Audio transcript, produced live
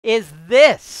Is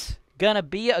this going to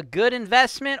be a good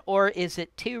investment or is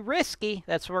it too risky?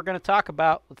 That's what we're going to talk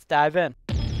about. Let's dive in.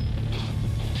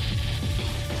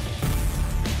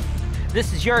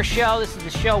 This is your show. This is the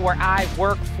show where I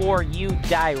work for you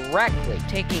directly,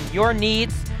 taking your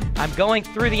needs. I'm going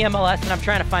through the MLS and I'm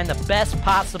trying to find the best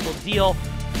possible deal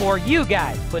for you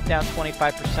guys. Put down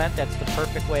 25%. That's the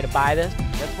perfect way to buy this.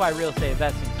 That's why real estate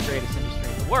investing is the greatest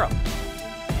industry in the world.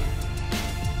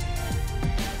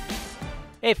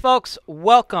 Hey folks,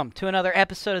 welcome to another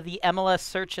episode of the MLS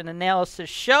Search and Analysis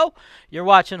Show. You're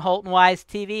watching Holton-Wise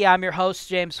TV. I'm your host,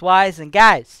 James Wise. And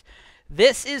guys,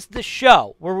 this is the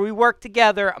show where we work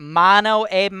together mano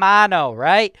a mano,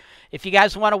 right? If you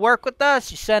guys want to work with us,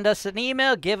 you send us an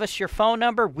email, give us your phone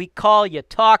number. We call you,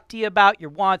 talk to you about your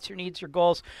wants, your needs, your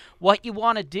goals, what you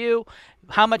want to do,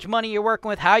 how much money you're working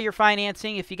with, how you're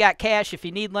financing. If you got cash, if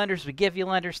you need lenders, we give you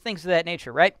lenders, things of that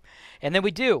nature, right? And then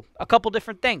we do a couple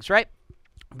different things, right?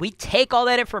 We take all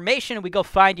that information and we go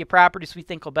find you properties we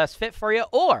think will best fit for you.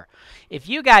 Or if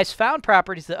you guys found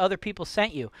properties that other people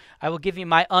sent you, I will give you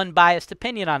my unbiased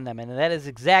opinion on them. And that is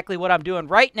exactly what I'm doing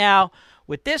right now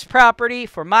with this property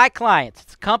for my clients.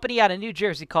 It's a company out of New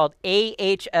Jersey called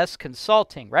AHS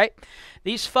Consulting, right?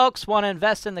 These folks want to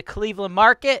invest in the Cleveland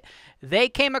market. They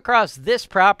came across this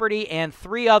property and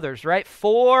 3 others, right?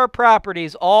 4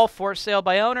 properties, all for sale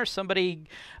by owners. Somebody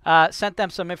sent them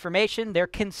some information. They're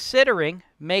considering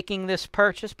making this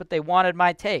purchase, but they wanted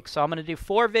my take. So I'm going to do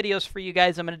 4 videos for you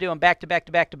guys. I'm going to do them back to back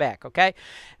to back to back, okay?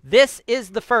 This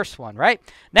is the first one, right?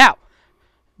 Now,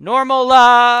 normal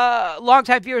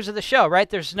longtime viewers of the show, right?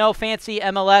 There's no fancy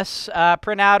MLS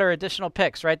printout or additional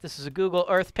pics, right? This is a Google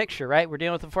Earth picture, right? We're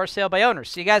dealing with a for sale by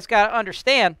owners. So you guys got to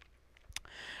understand,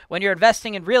 when you're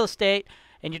investing in real estate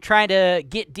and you're trying to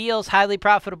get deals, highly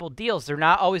profitable deals, they're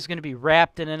not always going to be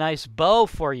wrapped in a nice bow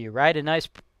for you, right? A nice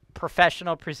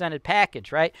professional presented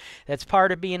package, right? That's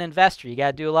part of being an investor. You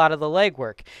got to do a lot of the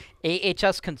legwork.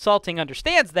 AHS Consulting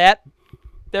understands that.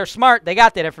 They're smart. They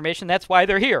got that information. That's why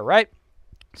they're here, right?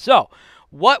 So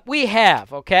what we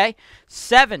have, okay,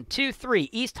 723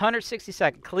 East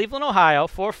 162nd, Cleveland, Ohio,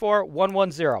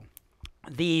 44110.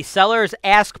 The seller's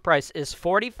ask price is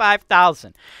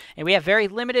 $45,000, and we have very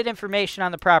limited information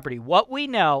on the property. What we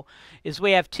know is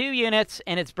we have 2 units,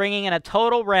 and it's bringing in a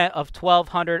total rent of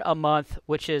 $1,200 a month,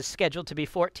 which is scheduled to be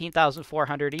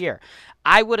 $14,400 a year.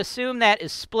 I would assume that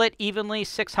is split evenly,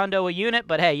 $600 a unit,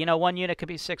 but hey, you know, 1 unit could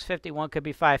be $650, 1 could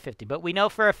be $550. But we know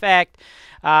for a fact,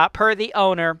 per the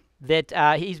owner,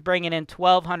 that he's bringing in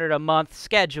 $1,200 a month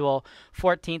schedule,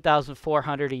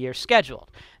 $14,400 a year scheduled.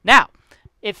 Now,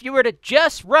 if you were to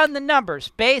just run the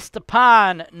numbers based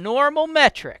upon normal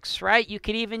metrics, right, you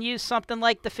could even use something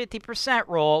like the 50%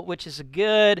 rule, which is a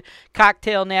good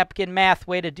cocktail napkin math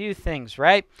way to do things,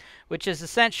 right, which is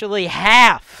essentially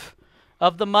half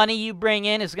of the money you bring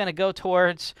in is going to go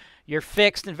towards your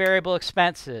fixed and variable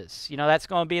expenses. You know, that's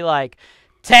going to be like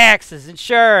taxes,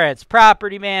 insurance,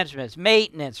 property management,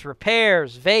 maintenance,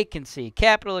 repairs, vacancy,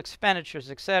 capital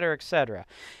expenditures, etc., etc.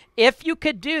 If you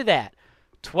could do that,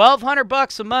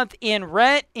 $1,200 a month in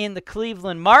rent in the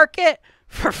Cleveland market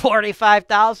for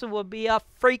 $45,000 would be a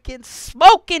freaking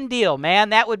smoking deal,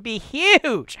 man. That would be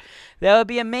huge. That would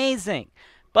be amazing.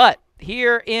 But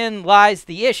herein lies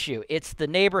the issue. It's the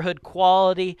neighborhood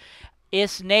quality.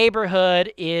 This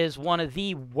neighborhood is one of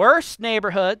the worst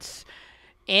neighborhoods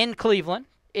in Cleveland.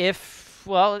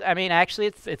 Well, I mean, actually,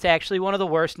 it's actually one of the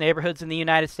worst neighborhoods in the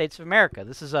United States of America.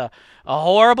 This is a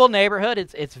horrible neighborhood.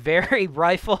 It's very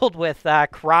rifled with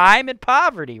crime and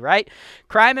poverty, right?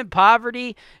 Crime and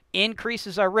poverty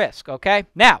increases our risk, okay?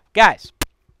 Now, guys,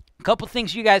 a couple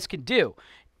things you guys can do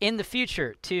in the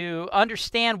future to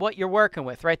understand what you're working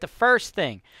with, right? The first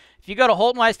thing, if you go to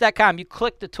HoltonWise.com, you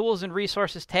click the Tools and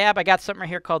Resources tab. I got something right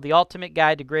here called The Ultimate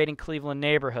Guide to Grading Cleveland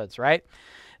Neighborhoods, right?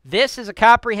 This is a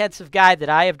comprehensive guide that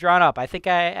I have drawn up. I think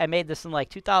I made this in like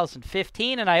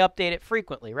 2015, and I update it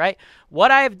frequently, right?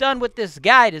 What I have done with this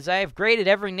guide is I have graded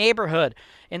every neighborhood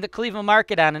in the Cleveland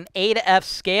market on an A to F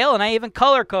scale, and I even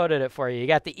color-coded it for you. You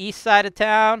got the east side of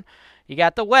town. You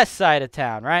got the west side of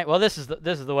town, right? Well, this is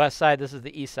the west side. This is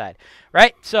the east side,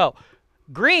 right? So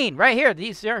green right here.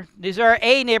 These are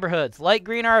A neighborhoods. Light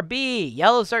green are B.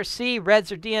 Yellows are C.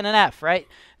 Reds are D and an F, right?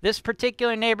 This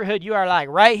particular neighborhood, you are like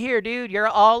right here, dude. You're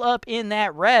all up in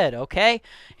that red, okay?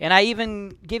 And I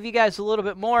even give you guys a little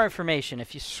bit more information.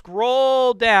 If you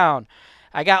scroll down,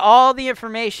 I got all the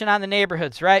information on the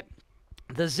neighborhoods, right?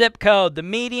 The zip code, the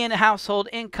median household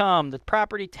income, the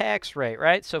property tax rate,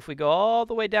 right? So if we go all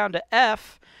the way down to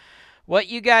F, what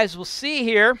you guys will see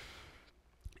here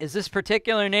is this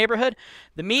particular neighborhood,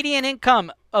 the median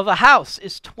income of a house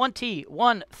is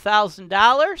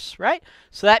 $21,000, right?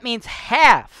 So that means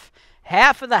half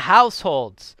of the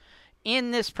households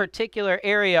in this particular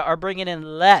area are bringing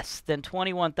in less than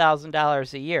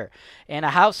 $21,000 a year. And a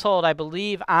household, I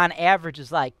believe, on average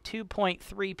is like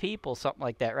 2.3 people, something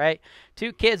like that, right?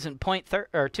 2 kids and 2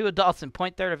 adults and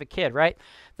 0.3 of a kid, right?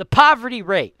 The poverty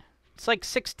rate, it's like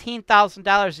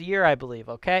 $16,000 a year, I believe,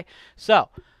 okay? So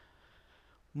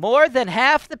more than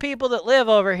half the people that live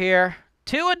over here,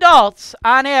 2 adults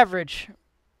on average,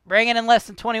 bringing in less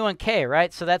than 21K,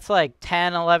 right? So that's like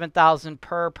 10, 11,000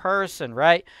 per person,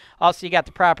 right? Also, you got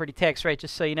the property tax rate,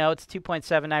 just so you know, it's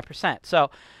 2.79%.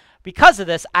 So because of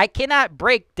this, I cannot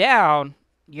break down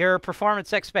your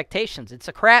performance expectations. It's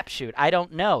a crapshoot. I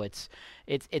don't know. It's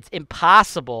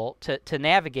impossible to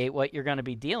navigate what you're going to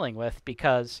be dealing with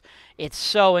because it's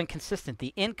so inconsistent.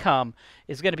 The income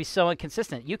is going to be so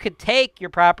inconsistent. You could take your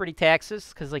property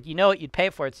taxes because, like, you know what you'd pay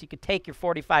for it. So you could take your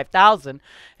 $45,000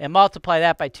 and multiply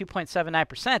that by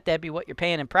 2.79%. That'd be what you're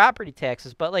paying in property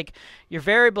taxes. But like your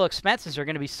variable expenses are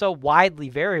going to be so widely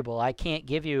variable. I can't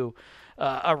give you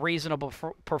a reasonable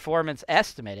performance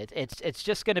estimate. It's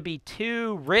just going to be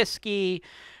too risky,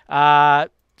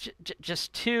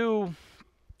 just too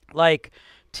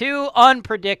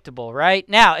unpredictable, right?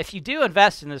 Now, if you do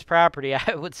invest in this property,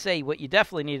 I would say what you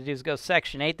definitely need to do is go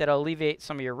Section 8. That'll alleviate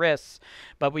some of your risks.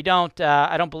 But we don't.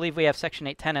 I don't believe we have Section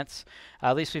 8 tenants.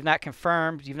 At least we've not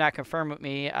confirmed. You've not confirmed with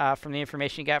me from the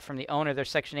information you got from the owner. They're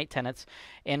Section 8 tenants,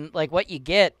 and like what you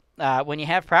get when you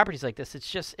have properties like this,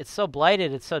 it's so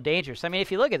blighted. It's so dangerous. I mean,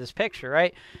 if you look at this picture,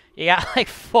 right, you got like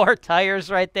 4 tires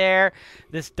right there.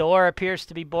 This door appears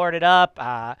to be boarded up.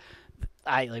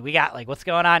 We got like what's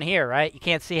going on here, right? You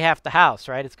can't see half the house,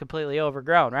 right? It's completely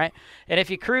overgrown, right? And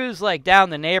if you cruise like down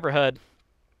the neighborhood,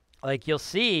 like you'll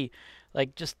see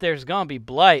like just there's going to be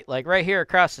blight like right here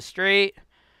across the street.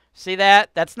 See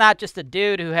that? That's not just a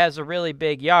dude who has a really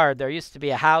big yard. There used to be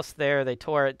a house there. They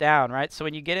tore it down, right? So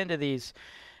when you get into these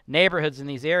neighborhoods in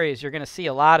these areas, you're going to see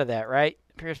a lot of that, right?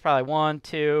 Here's probably 1,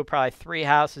 2, probably 3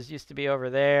 houses used to be over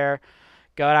there.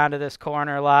 Go down to this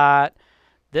corner lot.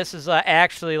 This is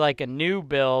actually like a new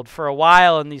build. For a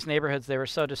while in these neighborhoods, they were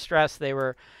so distressed, they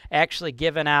were actually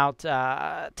giving out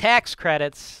tax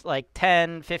credits like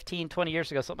 10, 15, 20 years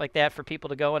ago, something like that, for people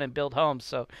to go in and build homes.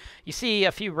 So you see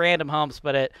a few random homes,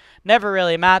 but it never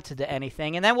really amounted to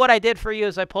anything. And then what I did for you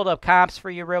is I pulled up comps for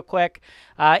you real quick.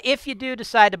 If you do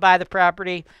decide to buy the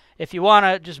property, if you want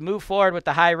to just move forward with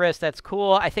the high risk, that's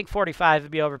cool. I think 45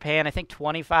 would be overpaying. I think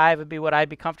 25 would be what I'd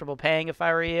be comfortable paying if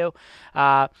I were you.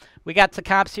 We got the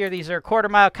comps here. These are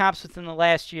quarter-mile comps within the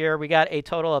last year. We got a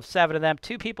total of 7 of them.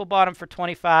 2 people bought them for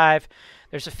 25.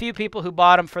 There's a few people who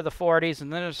bought them for the 40s,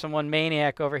 and then there's one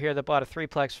maniac over here that bought a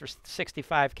 3-plex for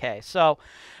 65K. So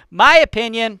my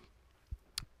opinion,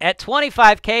 at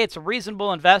 25K, it's a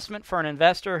reasonable investment for an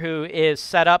investor who is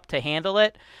set up to handle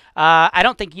it. I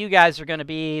don't think you guys are going to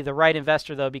be the right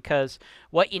investor, though, because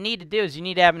what you need to do is you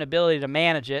need to have an ability to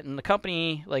manage it. And the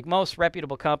company, like most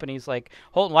reputable companies, like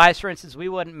Holton-Wise, for instance, we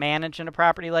wouldn't manage in a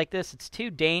property like this. It's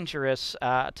too dangerous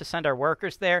to send our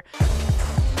workers there.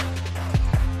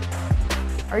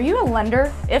 Are you a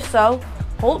lender? If so,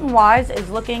 Holton-Wise is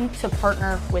looking to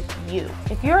partner with you.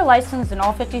 If you're licensed in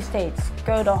all 50 states,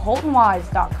 go to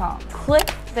HoltonWise.com.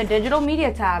 Click the digital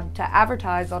media tab to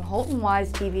advertise on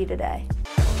HoltonWiseTV today.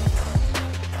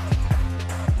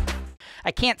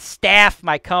 I can't staff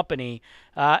my company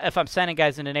if I'm sending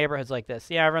guys into neighborhoods like this.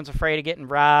 Yeah, everyone's afraid of getting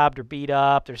robbed or beat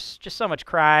up. There's just so much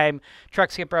crime.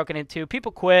 Trucks get broken into.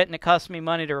 People quit, and it costs me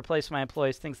money to replace my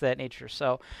employees, things of that nature.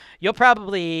 So you'll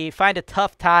probably find a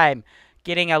tough time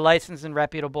getting a licensed and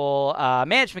reputable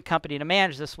management company to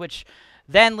manage this, which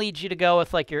then leads you to go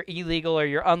with like your illegal or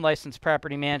your unlicensed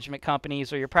property management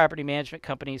companies or your property management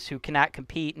companies who cannot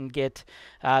compete and get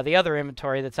the other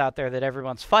inventory that's out there that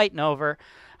everyone's fighting over,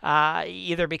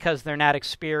 either because they're not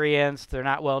experienced, they're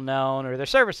not well known, or their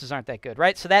services aren't that good,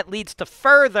 right? So that leads to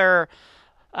further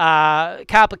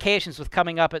complications with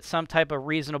coming up at some type of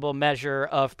reasonable measure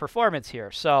of performance here.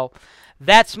 So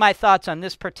that's my thoughts on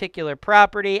this particular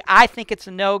property. I think it's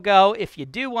a no-go. If you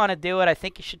do want to do it, I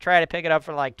think you should try to pick it up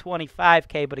for like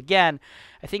 25K. But again,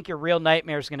 I think your real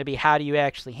nightmare is going to be how do you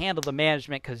actually handle the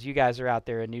management, because you guys are out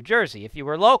there in New Jersey. If you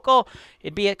were local,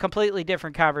 it'd be a completely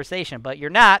different conversation, but you're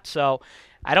not. So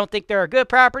I don't think there are good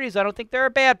properties. I don't think there are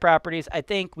bad properties. I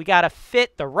think we got to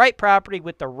fit the right property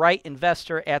with the right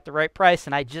investor at the right price,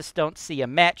 and I just don't see a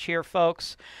match here,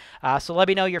 folks. So let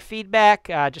me know your feedback.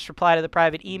 Just reply to the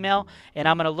private email, and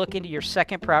I'm going to look into your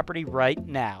second property right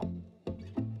now.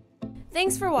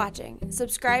 Thanks for watching.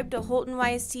 Subscribe to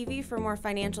HoltonWise TV for more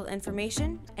financial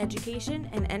information, education,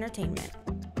 and entertainment.